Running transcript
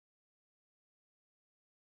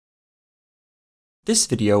This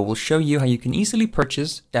video will show you how you can easily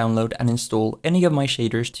purchase, download and install any of my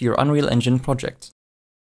shaders to your Unreal Engine project.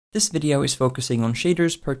 This video is focusing on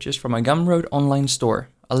shaders purchased from my Gumroad online store.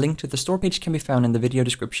 A link to the store page can be found in the video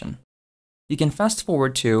description. You can fast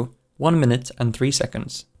forward to 1 minute and 3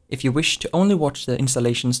 seconds if you wish to only watch the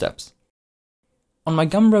installation steps. On my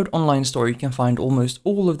Gumroad online store you can find almost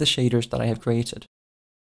all of the shaders that I have created.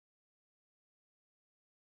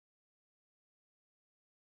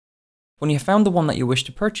 When you have found the one that you wish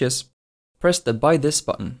to purchase, press the Buy This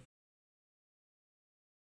button.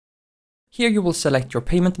 Here you will select your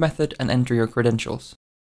payment method and enter your credentials.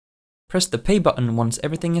 Press the Pay button once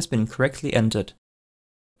everything has been correctly entered.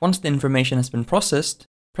 Once the information has been processed,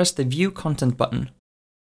 press the View Content button.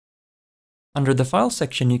 Under the File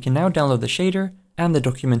section you can now download the shader and the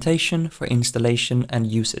documentation for installation and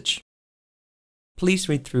usage. Please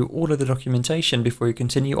read through all of the documentation before you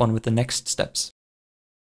continue on with the next steps.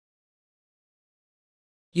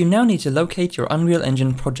 You now need to locate your Unreal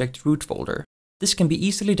Engine project root folder. This can be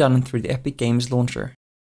easily done through the Epic Games launcher.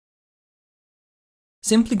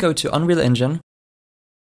 Simply go to Unreal Engine,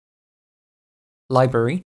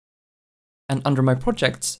 Library, and under My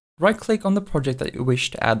Projects, right-click on the project that you wish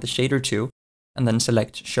to add the shader to, and then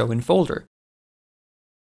select Show in Folder.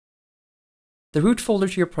 The root folder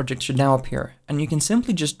to your project should now appear, and you can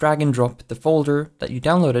simply just drag and drop the folder that you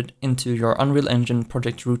downloaded into your Unreal Engine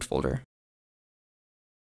project root folder.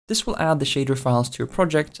 This will add the shader files to your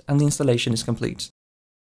project and the installation is complete.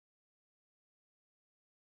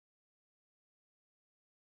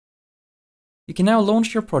 You can now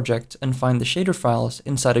launch your project and find the shader files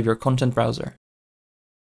inside of your content browser.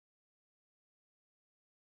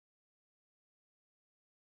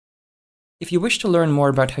 If you wish to learn more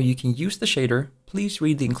about how you can use the shader, please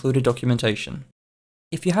read the included documentation.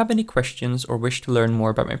 If you have any questions or wish to learn more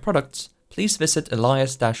about my products, please visit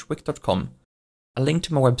elias-wick.com. A link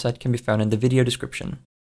to my website can be found in the video description.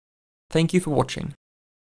 Thank you for watching.